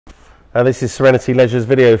This is Serenity Leisure's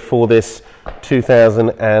video for this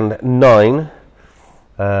 2009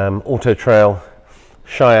 Autotrail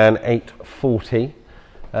Cheyenne 840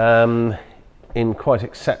 in quite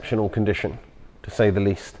exceptional condition, to say the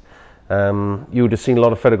least. You would have seen a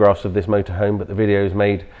lot of photographs of this motorhome, but the video is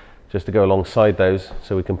made just to go alongside those,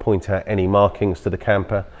 so we can point out any markings to the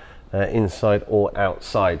camper inside or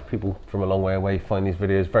outside. People from a long way away find these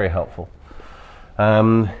videos very helpful.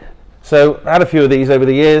 So I had a few of these over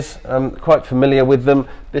the years. I'm quite familiar with them.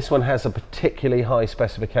 This one has a particularly high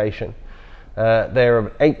specification. They're an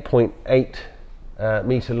 8.8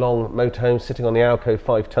 metre long motorhome sitting on the Alco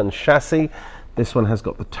 5-ton chassis. This one has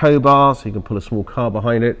got the tow bar, so you can pull a small car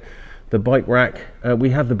behind it. The bike rack, we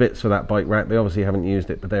have the bits for that bike rack. They obviously haven't used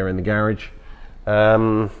it, but they're in the garage.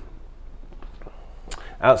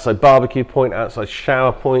 Outside barbecue point, outside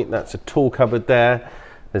shower point, that's a tool cupboard there.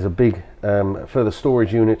 There's a big further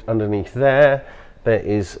storage unit underneath there. There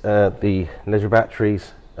is the leisure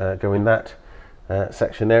batteries go in that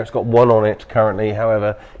section there. It's got one on it currently,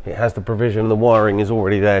 however, it has the provision, the wiring is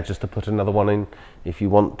already there just to put another one in if you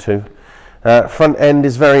want to. Front end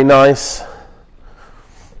is very nice.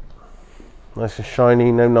 Nice and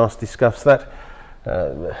shiny, no nasty scuffs. That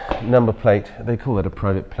number plate, they call it a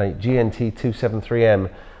private plate, GNT 273M.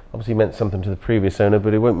 Obviously meant something to the previous owner,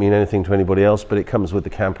 but it won't mean anything to anybody else, but it comes with the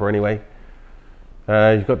camper anyway.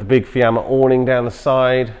 You've got the big Fiamma awning down the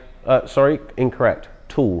side. Sorry, incorrect.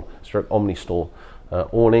 Tool stroke Omni Store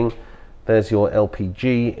awning. There's your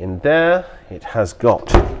LPG in there. It has got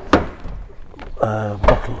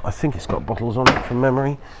bottle. I think it's got bottles on it from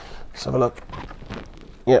memory. Let's have a look.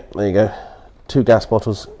 Yep, there you go. 2 gas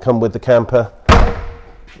bottles come with the camper.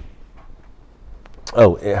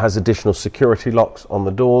 Oh, it has additional security locks on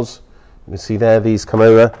the doors. You can see there, these come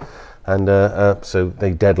over, and so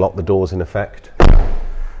they deadlock the doors in effect.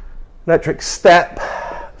 Electric step,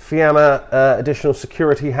 Fiamma additional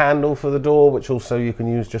security handle for the door, which also you can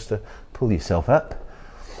use just to pull yourself up.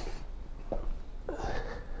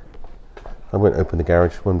 I won't open the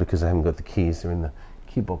garage one because I haven't got the keys. They're in the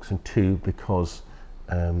key box, and 2 because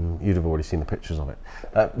you'd have already seen the pictures of it.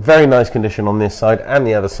 Very nice condition on this side and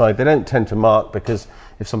the other side. They don't tend to mark because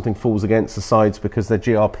if something falls against the sides, because they're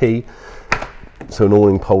GRP, so an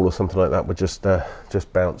awning pole or something like that would just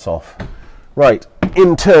bounce off. Right,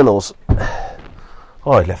 internals.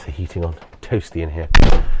 Oh, I left the heating on. Toasty in here.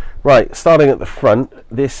 Right, starting at the front,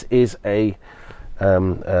 this is a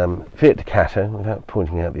Fiat Ducato, without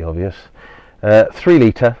pointing out the obvious. 3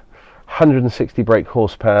 litre, 160 brake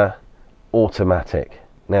horsepower, automatic.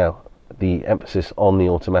 Now, the emphasis on the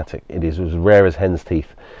automatic. It is as rare as hen's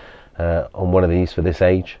teeth on one of these for this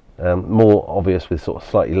age. More obvious with sort of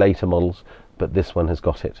slightly later models, but this one has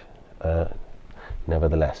got it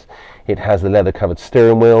nevertheless. It has the leather covered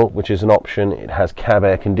steering wheel, which is an option. It has cab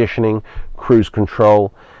air conditioning, cruise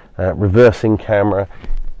control, reversing camera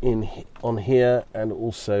on here, and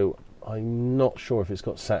also I'm not sure if it's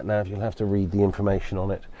got sat nav. You'll have to read the information on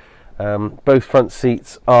it. Both front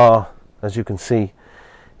seats are, as you can see,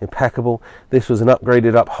 impeccable. This was an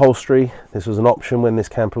upgraded upholstery. This was an option when this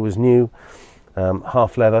camper was new.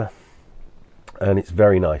 Half leather, and it's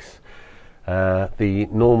very nice. The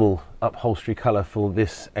normal upholstery colour for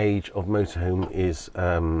this age of motorhome is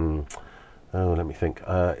let me think.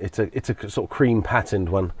 It's a sort of cream patterned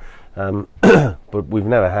one, but we've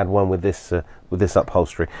never had one with this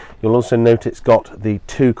upholstery. You'll also note it's got the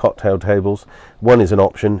 2 cocktail tables. 1 is an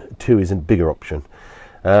option, 2 is a bigger option.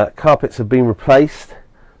 Carpets have been replaced,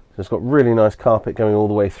 so it's got really nice carpet going all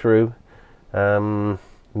the way through.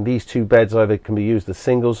 These 2 beds either can be used as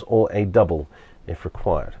singles or a double if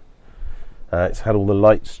required. It's had all the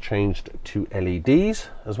lights changed to LEDs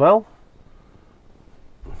as well.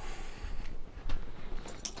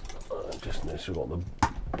 I just noticed we've got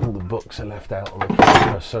all the books are left out on the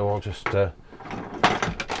camera, so I'll just try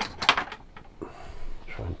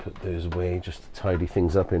and put those away just to tidy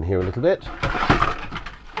things up in here a little bit.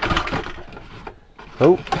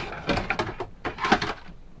 Oh,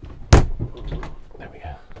 there we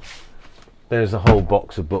go. There's a whole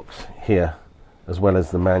box of books here, as well as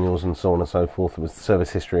the manuals and so on and so forth, with service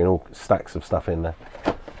history and all stacks of stuff in there.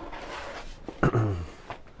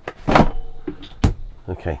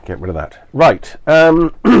 Okay, get rid of that. Right,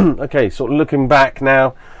 okay, sort of looking back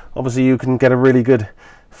now, obviously you can get a really good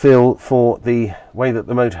feel for the way that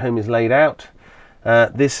the motorhome is laid out.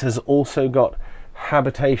 This has also got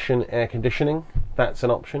Habitation air conditioning. That's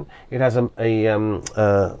an option. It has I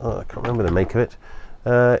can't remember the make of it.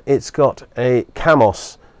 It's got a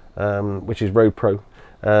Camos, which is Road Pro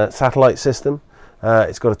satellite system.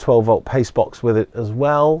 It's got a 12-volt pace box with it as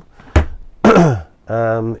well.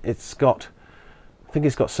 It's got I think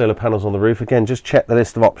it's got solar panels on the roof. Again, just check the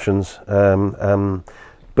list of options.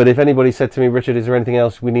 But if anybody said to me, Richard, is there anything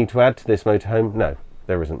else we need to add to this motorhome? No,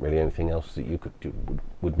 there isn't really anything else that you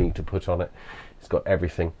would need to put on it. It's got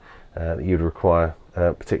everything that you'd require,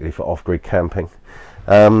 particularly for off-grid camping.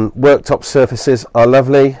 Worktop surfaces are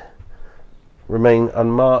lovely, remain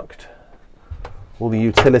unmarked. All the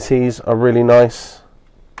utilities are really nice.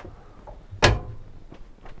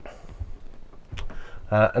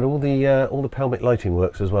 And all the pelmet lighting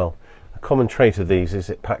works as well. A common trait of these is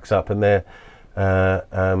it packs up, and they're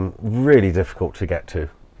really difficult to get to.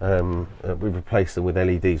 We've replaced them with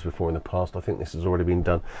LEDs before in the past. I think this has already been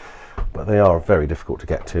done, but they are very difficult to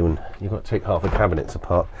get to, and you've got to take half the cabinets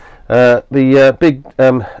apart. The big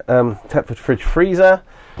Thetford fridge freezer.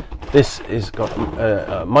 This has got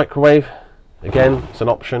a microwave. Again, it's an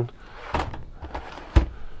option.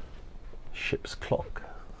 Ship's clock.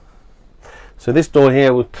 So this door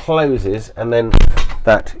here closes, and then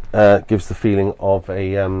that gives the feeling of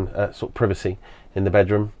a sort of privacy in the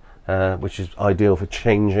bedroom, which is ideal for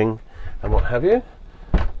changing and what have you.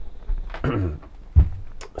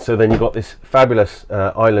 So then you've got this fabulous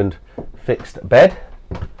island fixed bed.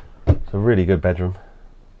 It's a really good bedroom.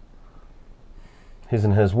 His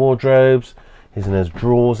and hers wardrobes, his and hers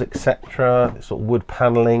drawers, etc. This sort of wood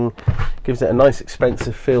panelling gives it a nice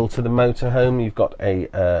expensive feel to the motorhome. You've got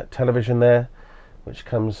a television there, which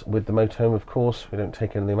comes with the motorhome, of course. We don't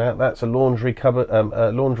take anything out. That's a laundry cupboard,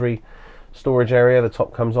 laundry storage area. The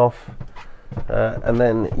top comes off, and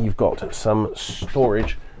then you've got some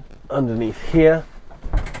storage underneath here.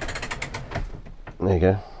 There you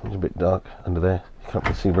go. It's a bit dark under there. You can't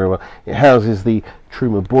really see very well. It houses the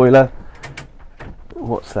Truma boiler.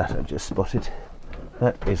 What's that I've just spotted?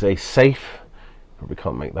 That is a safe. Probably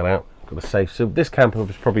can't make that out. Got a safe. So this camper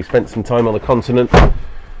has probably spent some time on the continent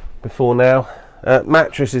before now.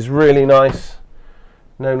 Mattress is really nice.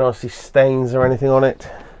 No nasty stains or anything on it.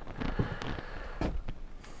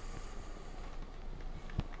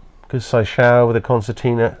 Good size shower with a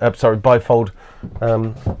concertina. Bifold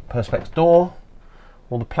perspex door.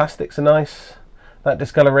 All the plastics are nice. That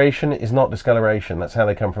discoloration is not discoloration. That's how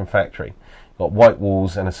they come from factory. Got white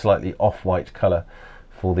walls and a slightly off-white colour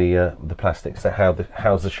for the plastics that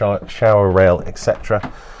house the shower rail,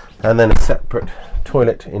 etc. And then a separate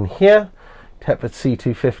toilet in here. Thetford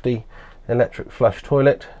C250 electric flush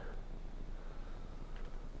toilet.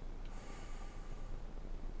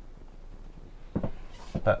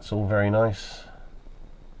 That's all very nice,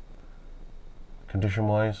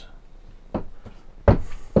 condition-wise.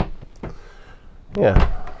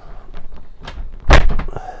 Yeah.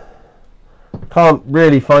 Can't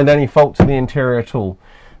really find any faults in the interior at all.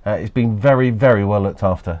 It's been very, very well looked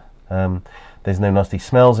after. There's no nasty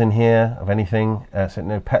smells in here of anything, so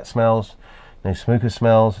no pet smells, no smoker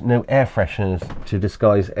smells, no air fresheners to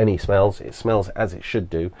disguise any smells. It smells as it should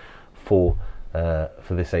do for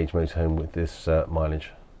this age motorhome with this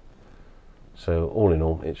mileage. So all in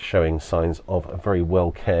all, it's showing signs of a very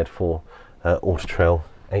well cared for Autotrail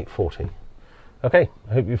 840. Okay,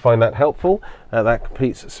 I hope you find that helpful. That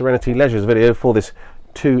completes Serenity Leisure's video for this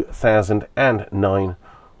 2009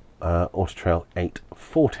 Autotrail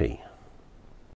 840.